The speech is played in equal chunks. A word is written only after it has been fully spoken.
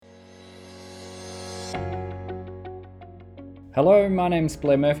Hello, my name's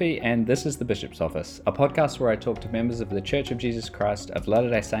Blair Murphy, and this is The Bishop's Office, a podcast where I talk to members of the Church of Jesus Christ of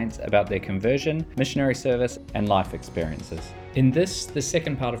Latter-day Saints about their conversion, missionary service, and life experiences. In this, the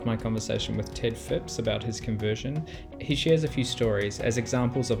second part of my conversation with Ted Phipps about his conversion, he shares a few stories as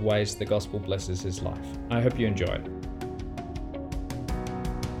examples of ways the gospel blesses his life. I hope you enjoy it.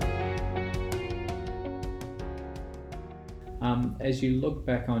 As you look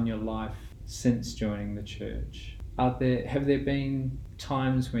back on your life since joining the church, have there been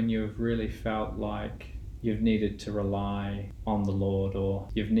times when you've really felt like you've needed to rely on the Lord, or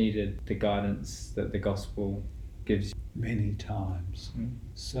you've needed the guidance that the gospel gives you? Many times.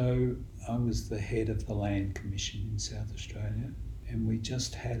 So I was the head of the Land Commission in South Australia, and we'd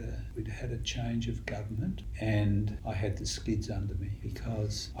had a change of government, and I had the skids under me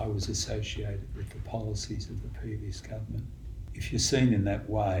because I was associated with the policies of the previous government. If you're seen in that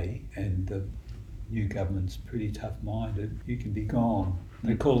way and the new government's pretty tough-minded, you can be gone.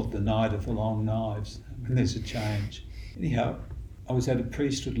 They call it the night of the long knives when there's a change. Anyhow, I was at a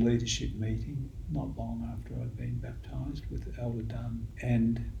priesthood leadership meeting not long after I'd been baptised with Elder Dunn,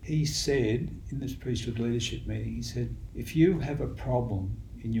 and he said, in this priesthood leadership meeting, he said, if you have a problem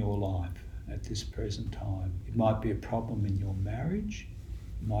in your life at this present time, it might be a problem in your marriage,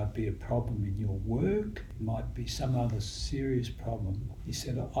 it might be a problem in your work, it might be some other serious problem. He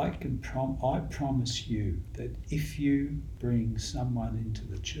said, I promise you that if you bring someone into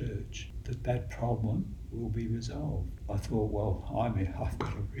the church, that problem will be resolved. I thought, well, I've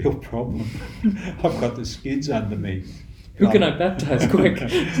got a real problem. I've got the skids under me. Who can I baptise quick?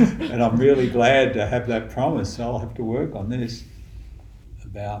 And I'm really glad to have that promise. So I'll have to work on this.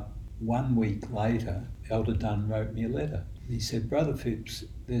 About 1 week later, Elder Dunn wrote me a letter. He said, Brother Phipps,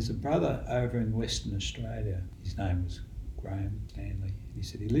 there's a brother over in Western Australia. His name was Graham Stanley. He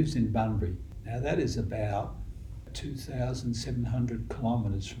said he lives in Bunbury. Now that is about 2,700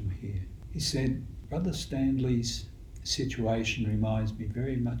 kilometres from here. He said, Brother Stanley's situation reminds me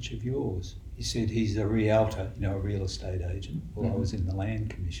very much of yours. He said he's a realtor, a real estate agent. Well, I was in the Land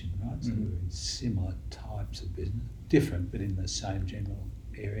Commission, right? So we were in similar types of business. Different, but in the same general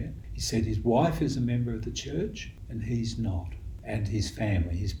area. He said his wife is a member of the church and he's not. And his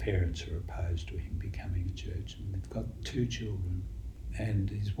family, his parents are opposed to him becoming a church. And they've got 2 children. And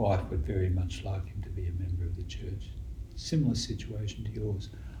his wife would very much like him to be a member of the church. Similar situation to yours.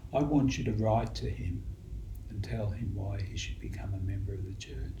 I want you to write to him and tell him why he should become a member of the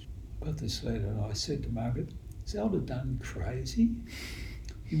church. I got this letter and I said to Margaret, is Elder Dunn crazy?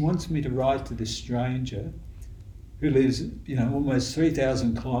 He wants me to write to this stranger who lives, almost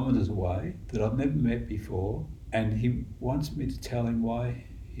 3,000 kilometres away that I've never met before, and he wants me to tell him why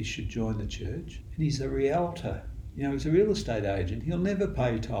he should join the church. And he's a realtor. He's a real estate agent. He'll never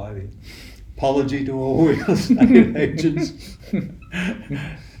pay tithing. Apology to all real estate agents.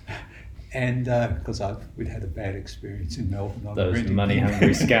 And because we'd had a bad experience in Melbourne. Those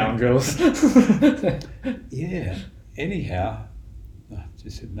money-hungry scoundrels. Yeah. Anyhow, I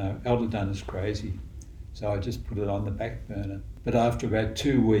just said, no, Elder Dunn is crazy. So I just put it on the back burner. But after about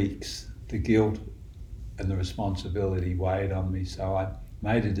 2 weeks, the guilt and the responsibility weighed on me. So I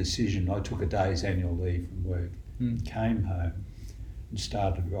made a decision. I took a day's annual leave from work, came home and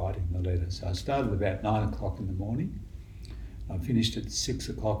started writing the letter. So I started about 9 o'clock in the morning. I finished at 6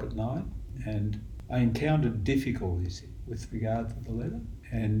 o'clock at night, and I encountered difficulties with regard to the letter.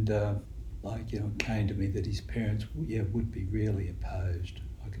 And it came to me that his parents would be really opposed.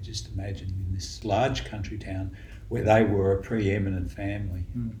 I could just imagine in this large country town where they were a preeminent family,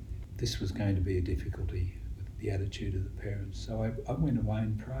 this was going to be a difficulty with the attitude of the parents. So I went away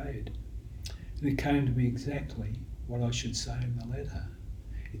and prayed. And it came to me exactly what I should say in the letter.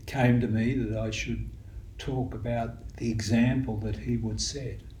 It came to me that I should talk about the example that he would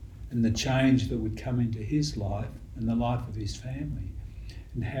set and the change that would come into his life and the life of his family,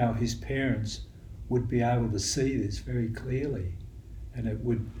 and how his parents would be able to see this very clearly, and it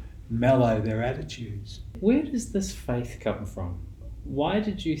would mellow their attitudes. Where does this faith come from? Why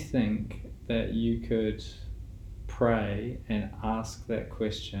did you think that you could pray and ask that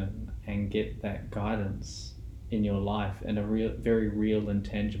question and get that guidance in your life in a very real and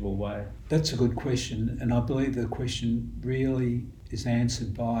tangible way? That's a good question, and I believe the question really is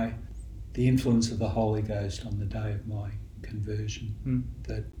answered by the influence of the Holy Ghost on the day of my conversion.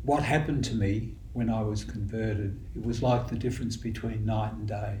 That what happened to me when I was converted, it was like the difference between night and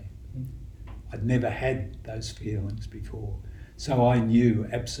day. I'd never had those feelings before. So I knew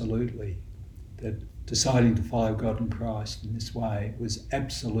absolutely that deciding to follow God and Christ in this way was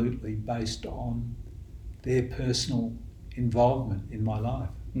absolutely based on their personal involvement in my life.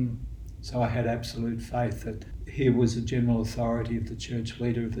 So I had absolute faith that here was a general authority of the church,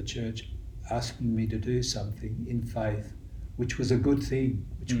 leader of the church, asking me to do something in faith, which was a good thing,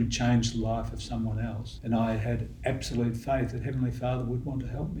 which would change the life of someone else. And I had absolute faith that Heavenly Father would want to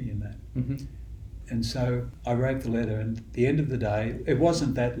help me in that. Mm-hmm. And so I wrote the letter, and at the end of the day, it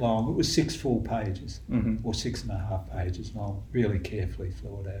wasn't that long. It was 6 full pages, or 6.5 pages, and I really carefully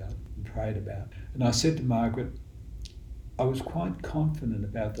thought out and prayed about. And I said to Margaret, I was quite confident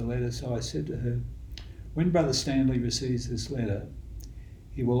about the letter, so I said to her, when Brother Stanley receives this letter,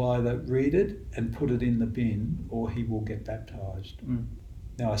 he will either read it and put it in the bin, or he will get baptised.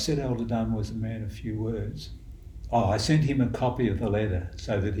 Now, I said Elder Dunn was a man of few words. I sent him a copy of the letter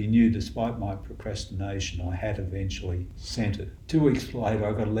so that he knew, despite my procrastination, I had eventually sent it. 2 weeks later,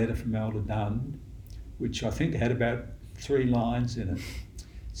 I got a letter from Elder Dunn, which I think had about 3 lines in it. It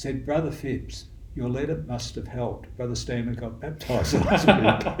said, Brother Phipps, your letter must have helped. Brother Stanley got baptised last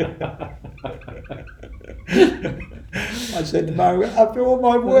week. I said to Margaret, after all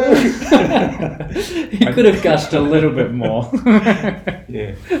my work. You could have gushed a little bit more.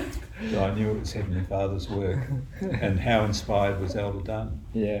 Yeah. So I knew it was Heavenly Father's work. And how inspired was Elder Dunn.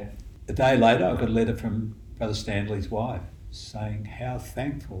 Yeah. A day later, I got a letter from Brother Stanley's wife saying how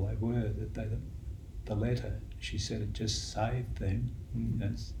thankful they were that the letter, she said, it just saved them. You know,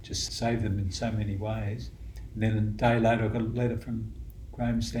 it's just saved them in so many ways. And then a day later, I got a letter from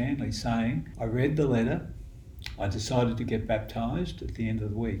Graham Stanley saying, I read the letter, I decided to get baptised at the end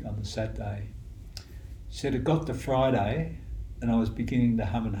of the week on the Saturday. He said it got to Friday and I was beginning to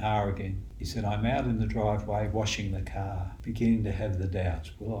hum and ha again. He said, I'm out in the driveway washing the car, beginning to have the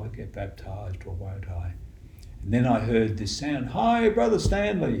doubts. Will I get baptised or won't I? And then I heard this sound, hi, Brother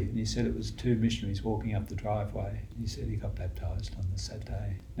Stanley. And he said it was 2 missionaries walking up the driveway. And he said he got baptised on the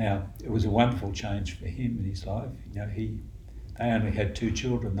Saturday. Now, it was a wonderful change for him in his life. You know, they only had 2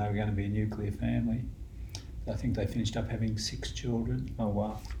 children. They were going to be a nuclear family. I think they finished up having 6 children. Oh,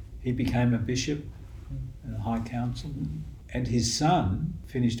 wow. He became a bishop and a high councilman. And his son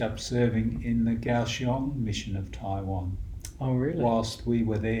finished up serving in the Kaohsiung mission of Taiwan. Oh, really? Whilst we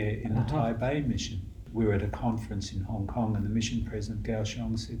were there in the Taipei mission. We were at a conference in Hong Kong and the mission president,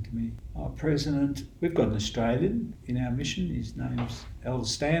 Kaohsiung, said to me, President, we've got an Australian in our mission. His name's Elder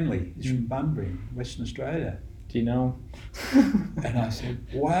Stanley. He's from Bunbury, Western Australia. Do you know? And I said,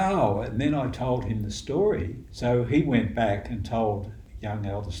 wow. And then I told him the story. So he went back and told young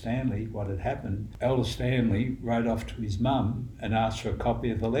Elder Stanley what had happened. Elder Stanley wrote off to his mum and asked for a copy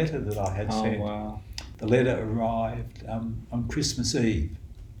of the letter that I had sent. Oh, wow. The letter arrived on Christmas Eve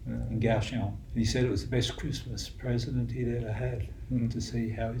in Kaohsiung. And he said it was the best Christmas present he'd ever had to see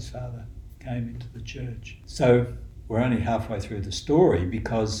how his father came into the church. So we're only halfway through the story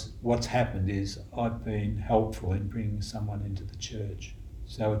because what's happened is I've been helpful in bringing someone into the church.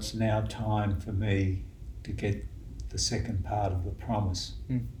 So it's now time for me to get the second part of the promise.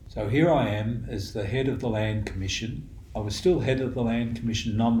 So here I am as the head of the Land Commission. I was still head of the Land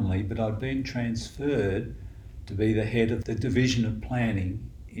Commission nominally, but I'd been transferred to be the head of the Division of Planning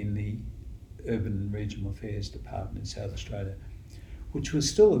in the Urban and Regional Affairs Department in South Australia, which was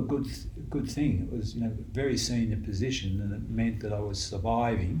still a good thing. It was, you know, a very senior position, and it meant that I was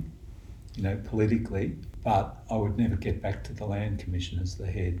surviving, you know, politically, but I would never get back to the Land Commission as the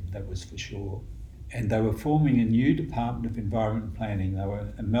head, that was for sure. And they were forming a new Department of Environment and Planning. They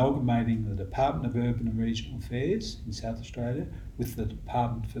were amalgamating the Department of Urban and Regional Affairs in South Australia with the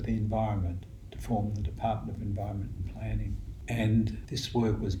Department for the Environment to form the Department of Environment and Planning. And this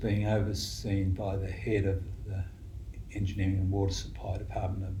work was being overseen by the head of the Engineering and Water Supply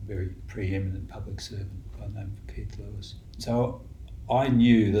Department, a very preeminent public servant by the name of Keith Lewis. So I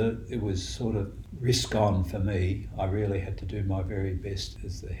knew that it was sort of risk on for me. I really had to do my very best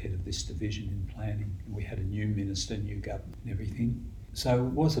as the head of this division in planning. We had a new minister, new government and everything. So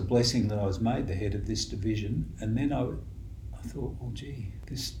it was a blessing that I was made the head of this division. And then I thought, well, gee,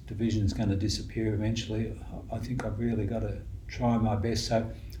 this division's going to disappear eventually. I think I've really got to try my best. So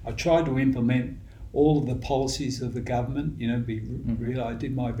I tried to implement all of the policies of the government, you know, I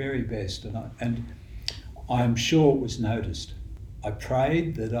did my very best. And I am sure it was noticed. I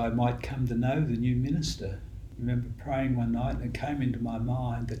prayed that I might come to know the new minister. I remember praying one night and it came into my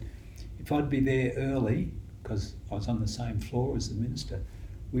mind that if I'd be there early, because I was on the same floor as the minister,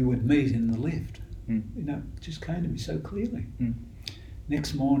 we would meet in the lift. You know, it just came to me so clearly.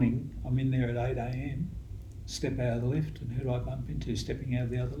 Next morning, I'm in there at 8 a.m, step out of the lift, and who do I bump into stepping out of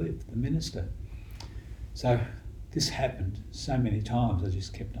the other lift? The minister. So this happened so many times, I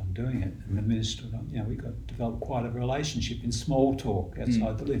just kept on doing it. And the minister, you know, we developed quite a relationship in small talk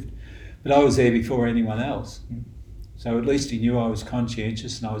outside the lift. But I was there before anyone else. So at least he knew I was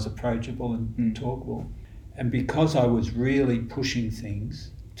conscientious and I was approachable and talkable. And because I was really pushing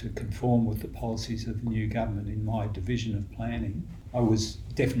things to conform with the policies of the new government in my division of planning, I was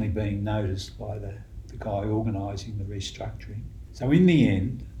definitely being noticed by the guy organising the restructuring. So in the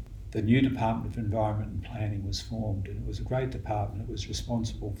end, the new Department of Environment and Planning was formed, and it was a great department. It was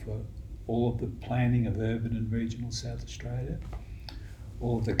responsible for all of the planning of urban and regional South Australia,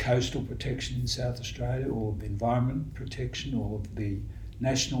 all of the coastal protection in South Australia, all of the environment protection, all of the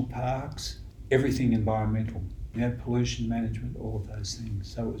national parks, everything environmental, pollution management, all of those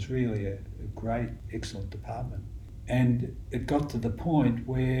things. So it was really a great, excellent department. And it got to the point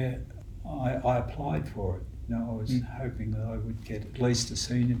where I applied for it. I was hoping that I would get at least a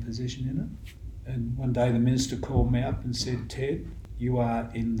senior position in it. And one day the minister called me up and said, "Ted, you are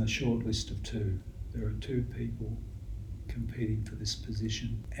in the short list of 2. There are 2 people competing for this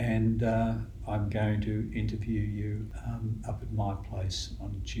position, and I'm going to interview you up at my place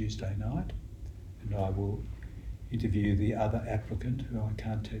on Tuesday night, and I will interview the other applicant, who I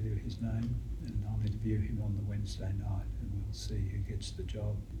can't tell you his name, and I'll interview him on the Wednesday night, and we'll see who gets the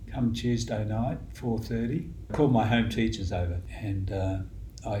job." Come Tuesday night, 4:30, I called my home teachers over, and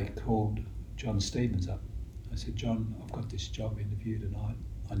I called John Stevens up. I said, "John, I've got this job interview tonight.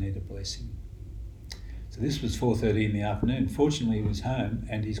 I need a blessing." So this was 4:30 in the afternoon. Fortunately, he was home,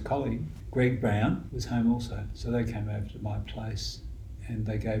 and his colleague, Greg Brown, was home also. So they came over to my place and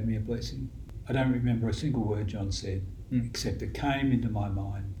they gave me a blessing. I don't remember a single word John said, except it came into my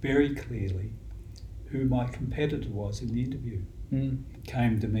mind very clearly who my competitor was in the interview. It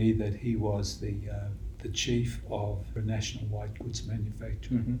came to me that he was the chief of a national white goods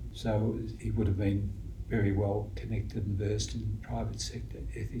manufacturer. So he would have been very well connected and versed in private sector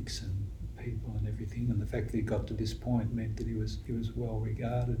ethics and people and everything, and the fact that he got to this point meant that he was well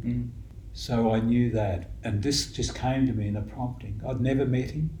regarded. So I knew that, and this just came to me in a prompting. I'd never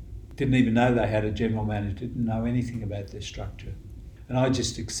met him, didn't even know they had a general manager, didn't know anything about their structure, and I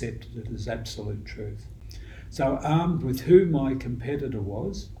just accepted it as absolute truth. So armed with who my competitor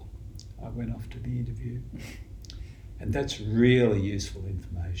was, I went off to the interview, and that's really useful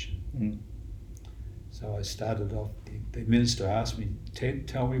information. So I started off, the minister asked me, "Ted,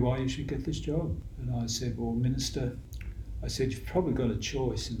 tell me why you should get this job." And I said, "Well, Minister," I said, "you've probably got a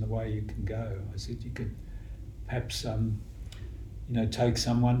choice in the way you can go." I said, "You could perhaps, take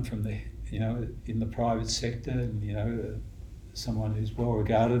someone from the, in the private sector, and, someone who's well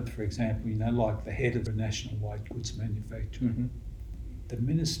regarded, for example, like the head of a national white goods manufacturer." The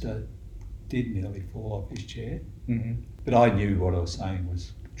minister did nearly fall off his chair, but I knew what I was saying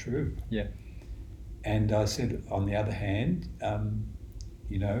was true. Yeah. And I said, on the other hand,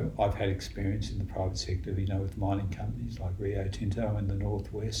 I've had experience in the private sector, with mining companies like Rio Tinto in the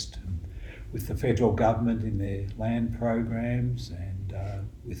northwest, and with the federal government in their land programs, and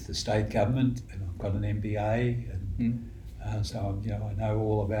with the state government, and I've got an MBA, and so I know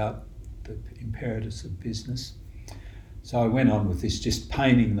all about the imperatives of business. So I went on with this, just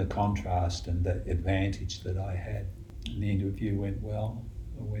painting the contrast and the advantage that I had. And the interview went well.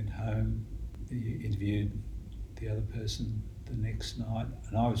 I went home, interviewed the other person the next night,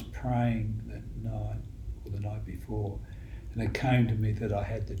 and I was praying that night or the night before, and it came to me that I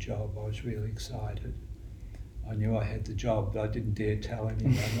had the job. I was really excited. I knew I had the job, but I didn't dare tell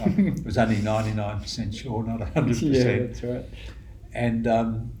anyone. I was only 99% sure, not 100%. Yeah, that's right.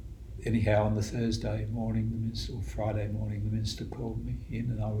 And anyhow, on the Thursday morning, or Friday morning, the minister called me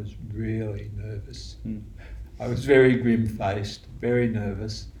in, and I was really nervous. I was very grim-faced, very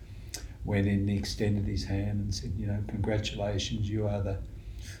nervous. Went in, he extended his hand and said, "Congratulations, you are the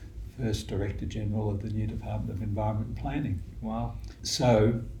first Director General of the new Department of Environment and Planning." Wow.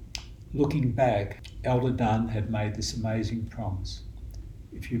 So, looking back, Elder Dunn had made this amazing promise.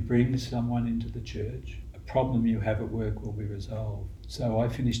 If you bring someone into the church, a problem you have at work will be resolved. So I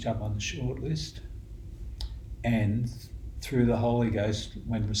finished up on the short list, and through the Holy Ghost,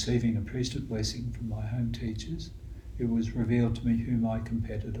 when receiving a priesthood blessing from my home teachers, it was revealed to me who my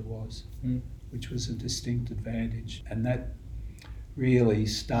competitor was, which was a distinct advantage. And that really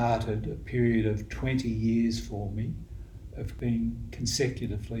started a period of 20 years for me of being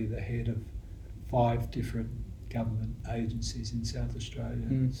consecutively the head of 5 different government agencies in South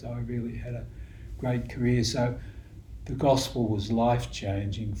Australia. So I really had a great career. So the gospel was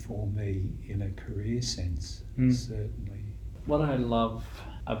life-changing for me in a career sense, certainly. What I love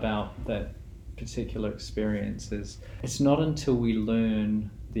about that particular experience is it's not until we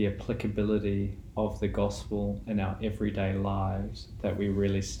learn the applicability of the gospel in our everyday lives that we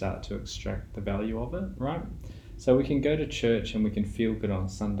really start to extract the value of it, right? So we can go to church and we can feel good on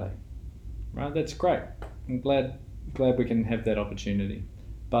Sunday, right? That's great. I'm glad glad we can have that opportunity.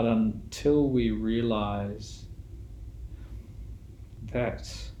 But until we realise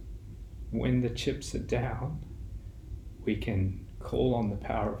that when the chips are down, we can call on the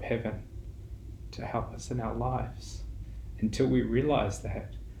power of heaven to help us in our lives. Until we realise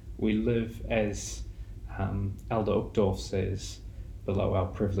that, we live, as Elder Uchtdorf says, below our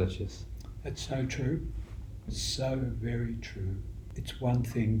privileges. That's so true. So very true. It's one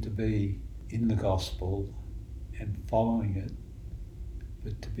thing to be in the gospel and following it,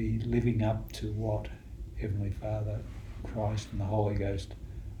 but to be living up to what Heavenly Father, Christ and the Holy Ghost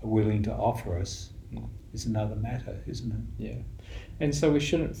are willing to offer us is another matter, isn't it? Yeah. And so we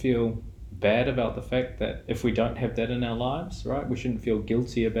shouldn't feel bad about the fact that if we don't have that in our lives, right? We shouldn't feel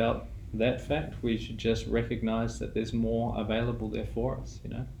guilty about that fact. We should just recognise that there's more available there for us, you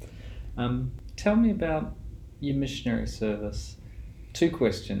know. Tell me about your missionary service. 2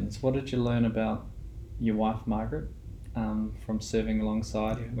 questions. What did you learn about your wife, Margaret, from serving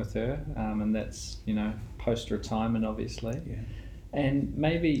alongside with her? And that's, you know, post-retirement, obviously. Yeah. And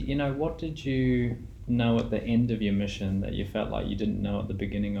maybe, you know, what did you know at the end of your mission that you felt like you didn't know at the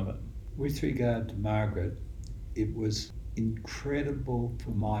beginning of it? With regard to Margaret, it was incredible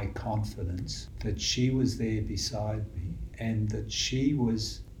for my confidence that she was there beside me, and that she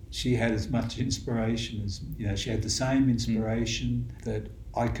had as much inspiration as, you know, she had the same inspiration, that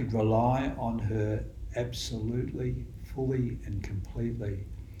I could rely on her absolutely, fully and completely.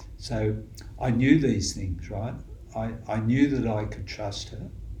 So I knew these things, right? I knew that I could trust her.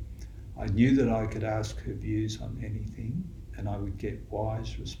 I knew that I could ask her views on anything and I would get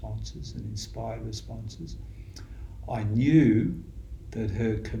wise responses and inspired responses. I knew that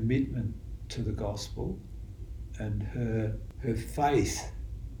her commitment to the gospel and her faith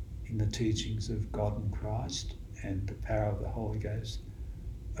in the teachings of God and Christ and the power of the Holy Ghost,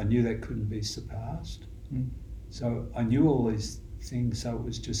 I knew that couldn't be surpassed. So I knew all these things, so it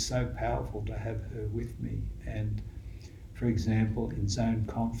was just so powerful to have her with me. And for example, in Zone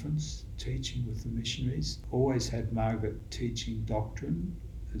Conference, teaching with the missionaries, always had Margaret teaching doctrine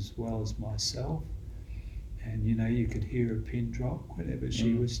as well as myself. And you know, you could hear a pin drop whenever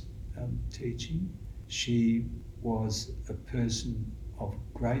she was teaching. She was a person of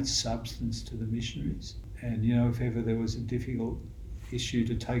great substance to the missionaries. And you know, if ever there was a difficult issue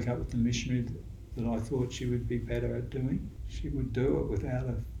to take up with the missionary that I thought she would be better at doing, she would do it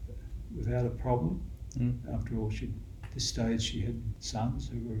without a problem. After all, at this stage she had sons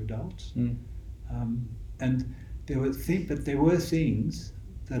who were adults. And there were things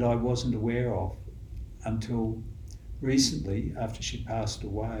that I wasn't aware of until recently, after she passed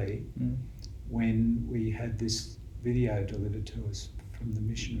away, when we had this video delivered to us from the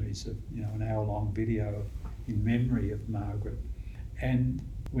missionaries, of, you know, an hour-long video in memory of Margaret. And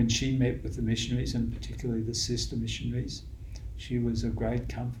when she met with the missionaries, and particularly the sister missionaries, she was a great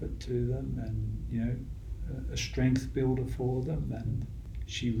comfort to them, and you know, a strength builder for them, and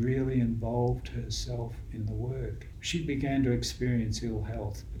she really involved herself in the work. She began to experience ill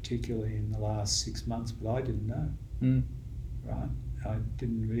health, particularly in the last 6 months, but I didn't know. Right? I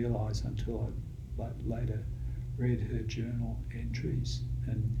didn't realise until I later read her journal entries.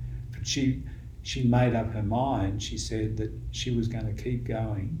 But she made up her mind. She said that she was going to keep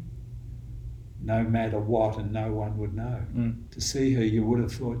going no matter what, and no one would know. To see her, you would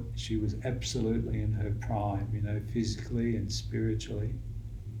have thought she was absolutely in her prime, you know, physically and spiritually.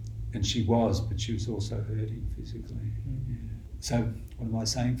 And she was, but she was also hurting physically. Yeah. So what am I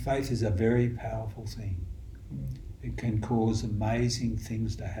saying? Faith is a very powerful thing. It can cause amazing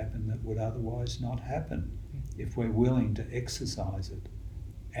things to happen that would otherwise not happen if we're willing to exercise it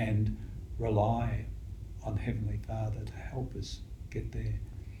and rely on Heavenly Father to help us get there.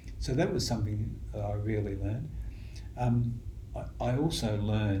 So that was something that I really learned. I also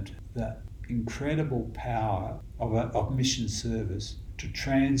learned that incredible power of mission service to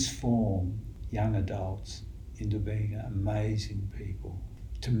transform young adults into being amazing people.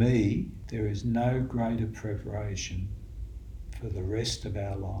 To me, there is no greater preparation for the rest of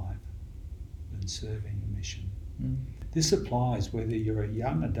our life than serving a mission. This applies whether you're a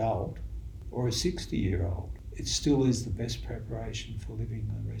young adult or a 60-year-old. It still is the best preparation for living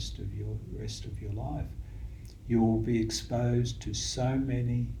the rest of your life. You will be exposed to so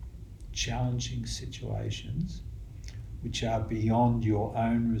many challenging situations which are beyond your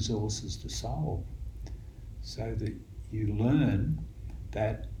own resources to solve, so that you learn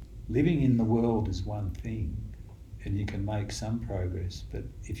that living in the world is one thing and you can make some progress, but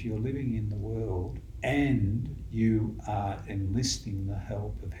if you're living in the world and you are enlisting the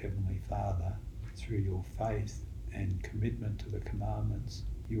help of Heavenly Father through your faith and commitment to the commandments,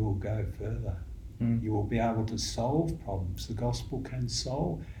 you will go further. You will be able to solve problems. The gospel can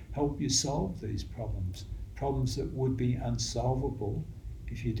help you solve these problems that would be unsolvable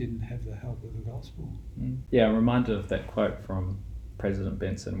if you didn't have the help of the gospel. Yeah, I'm reminded of that quote from President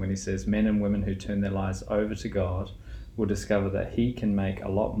Benson when he says, "Men and women who turn their lives over to God will discover that He can make a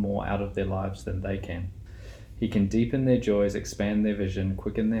lot more out of their lives than they can. He can deepen their joys, expand their vision,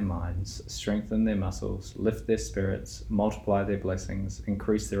 quicken their minds, strengthen their muscles, lift their spirits, multiply their blessings,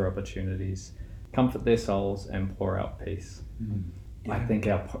 increase their opportunities, comfort their souls, and pour out peace." Yeah. I think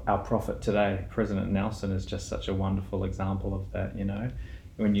our prophet today, President Nelson, is just such a wonderful example of that, you know.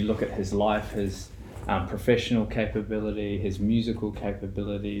 When you look at his life, his professional capability, his musical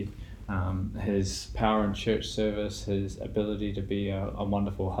capability, his power in church service, his ability to be a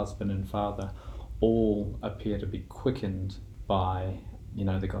wonderful husband and father, all appear to be quickened by, you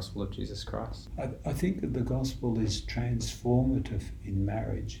know, the gospel of Jesus Christ. I think that the gospel is transformative in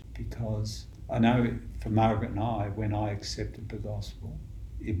marriage, because I know for Margaret and I, when I accepted the gospel,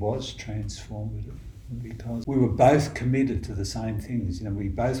 it was transformative because we were both committed to the same things. You know, we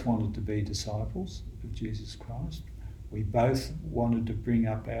both wanted to be disciples of Jesus Christ. We both wanted to bring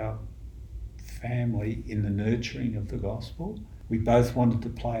up our family in the nurturing of the gospel. We both wanted to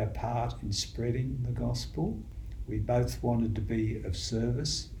play a part in spreading the gospel. We both wanted to be of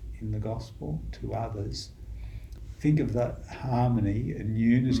service in the gospel to others. Think of the harmony and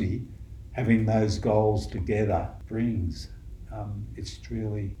unity having those goals together brings. It's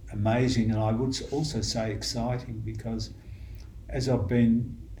really amazing, and I would also say exciting, because as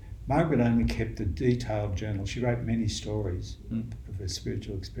Margaret only kept a detailed journal. She wrote many stories of her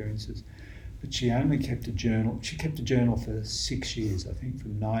spiritual experiences, but she only kept a journal. She kept a journal for 6 years, I think,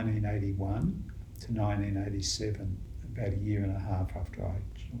 from 1981 to 1987, about a year and a half after I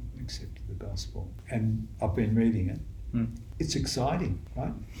accepted the gospel. And I've been reading it. It's exciting,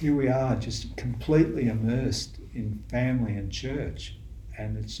 right? Here we are, just completely immersed in family and church,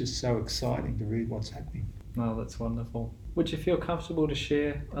 and it's just so exciting to read what's happening. Oh, that's wonderful. Would you feel comfortable to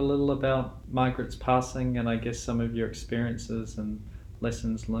share a little about Margaret's passing and I guess some of your experiences and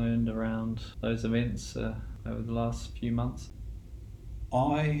lessons learned around those events over the last few months?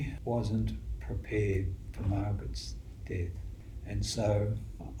 I wasn't prepared for Margaret's death, and so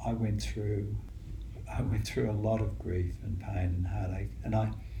I went through a lot of grief and pain and heartache, and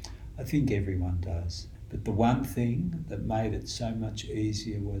I think everyone does. But the one thing that made it so much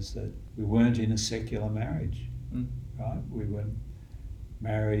easier was that we weren't in a secular marriage, right? We were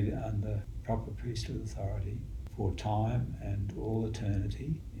married under proper priesthood authority for time and all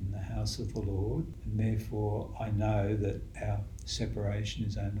eternity in the house of the Lord, and therefore I know that our separation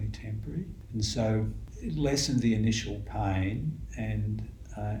is only temporary. And so it lessened the initial pain and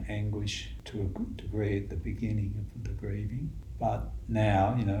anguish to a degree at the beginning of the grieving. But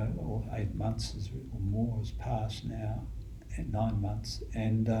now, 8 months or more has passed now, and 9 months,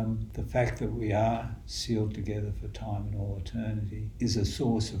 and the fact that we are sealed together for time and all eternity is a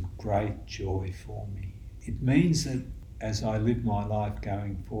source of great joy for me. It means that as I live my life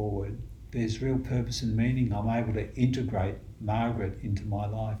going forward, there's real purpose and meaning. I'm able to integrate Margaret into my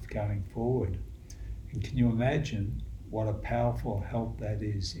life going forward. And can you imagine what a powerful help that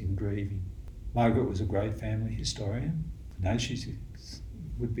is in grieving? Margaret was a great family historian. I know she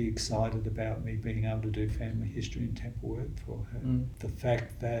would be excited about me being able to do family history and temple work for her. The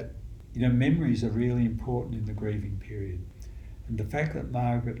fact that, memories are really important in the grieving period. And the fact that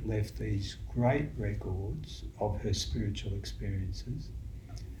Margaret left these great records of her spiritual experiences,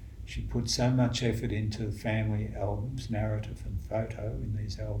 she put so much effort into family albums, narrative and photo in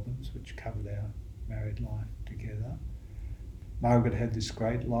these albums, which covered our married life together. Margaret had this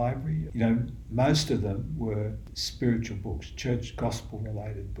great library. Most of them were spiritual books, church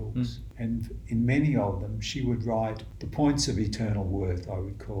gospel-related books. And in many of them, she would write the points of eternal worth, I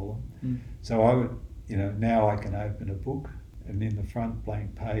would call them. So I would, now I can open a book, and in the front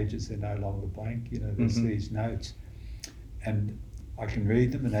blank pages, they're no longer blank. There's these notes. And I can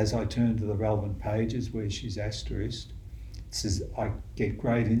read them, and as I turn to the relevant pages where she's asterisked, it says I get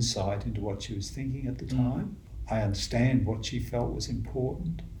great insight into what she was thinking at the time. I understand what she felt was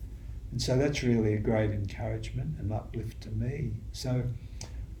important. And so that's really a great encouragement and uplift to me. So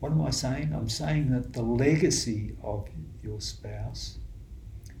what am I saying? I'm saying that the legacy of your spouse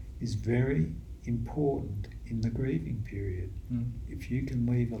is very important in the grieving period. If you can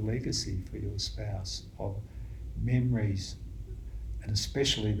leave a legacy for your spouse of memories, and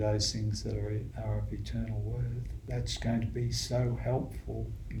especially those things that are of eternal worth, that's going to be so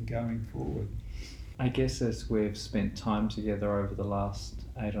helpful in going forward. I guess as we've spent time together over the last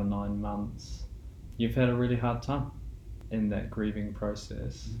 8 or 9 months, you've had a really hard time in that grieving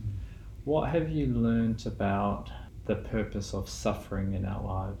process. What have you learned about the purpose of suffering in our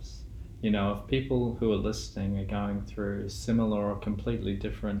lives? You know, if people who are listening are going through similar or completely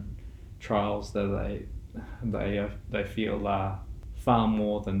different trials that they feel are far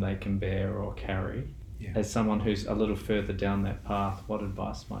more than they can bear or carry, as someone who's a little further down that path, what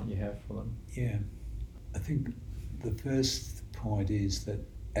advice might you have for them? Yeah, I think the first point is that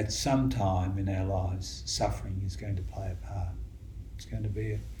at some time in our lives, suffering is going to play a part. It's going to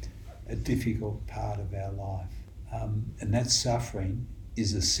be a difficult part of our life. And that suffering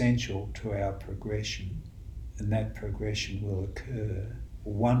is essential to our progression, and that progression will occur.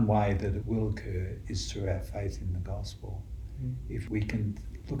 One way that it will occur is through our faith in the gospel. If we can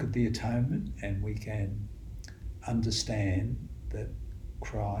look at the atonement and we can understand that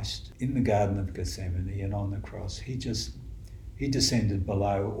Christ in the Garden of Gethsemane and on the cross, he descended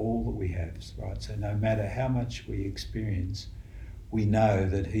below all that we have, right? So no matter how much we experience, we know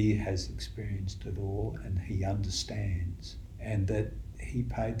that he has experienced it all and he understands, and that he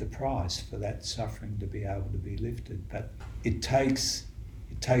paid the price for that suffering to be able to be lifted. But it takes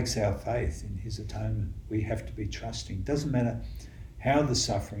our faith in his atonement. We have to be trusting. It doesn't matter how the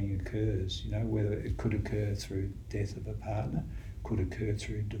suffering occurs, you know, whether it could occur through death of a partner, could occur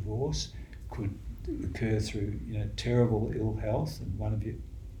through divorce, could occur through, you know, terrible ill health and one of your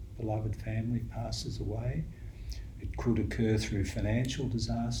beloved family passes away. It could occur through financial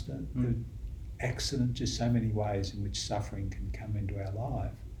disaster, accident, just so many ways in which suffering can come into our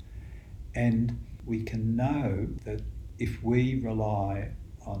life. And we can know that if we rely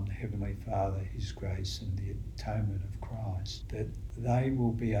on Heavenly Father, his grace and the atonement of Christ, that they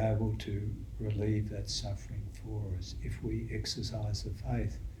will be able to relieve that suffering for us if we exercise the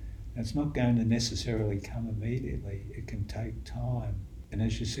faith. Now, it's not going to necessarily come immediately. It can take time. And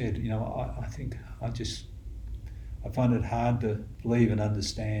as you said, you know, I think I find it hard to believe and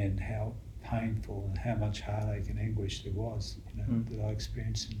understand how painful and how much heartache and anguish there was, you know, that I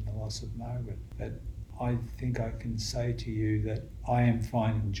experienced in the loss of Margaret. But I think I can say to you that I am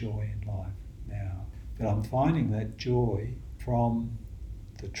finding joy in life now. But I'm finding that joy from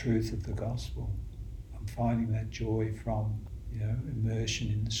the truth of the gospel. I'm finding that joy from, you know, immersion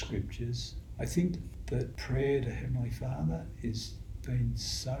in the scriptures. I think that prayer to Heavenly Father has been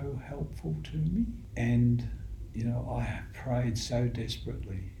so helpful to me. And, you know, I have prayed so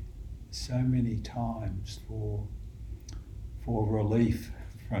desperately, so many times for relief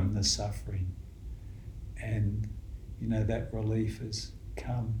from the suffering. And, you know, that relief has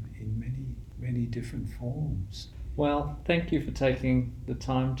come in many, many different forms. Well, thank you for taking the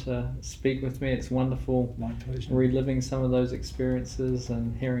time to speak with me. It's wonderful. My pleasure. Reliving some of those experiences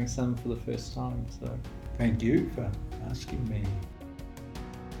and hearing some for the first time. So, thank you for asking me.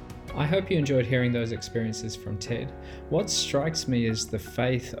 I hope you enjoyed hearing those experiences from Ted. What strikes me is the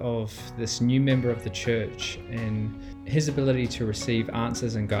faith of this new member of the church and his ability to receive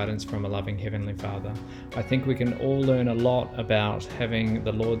answers and guidance from a loving Heavenly Father. I think we can all learn a lot about having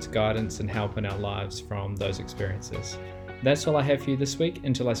the Lord's guidance and help in our lives from those experiences. That's all I have for you this week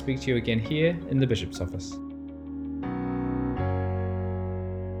until I speak to you again here in the Bishop's office.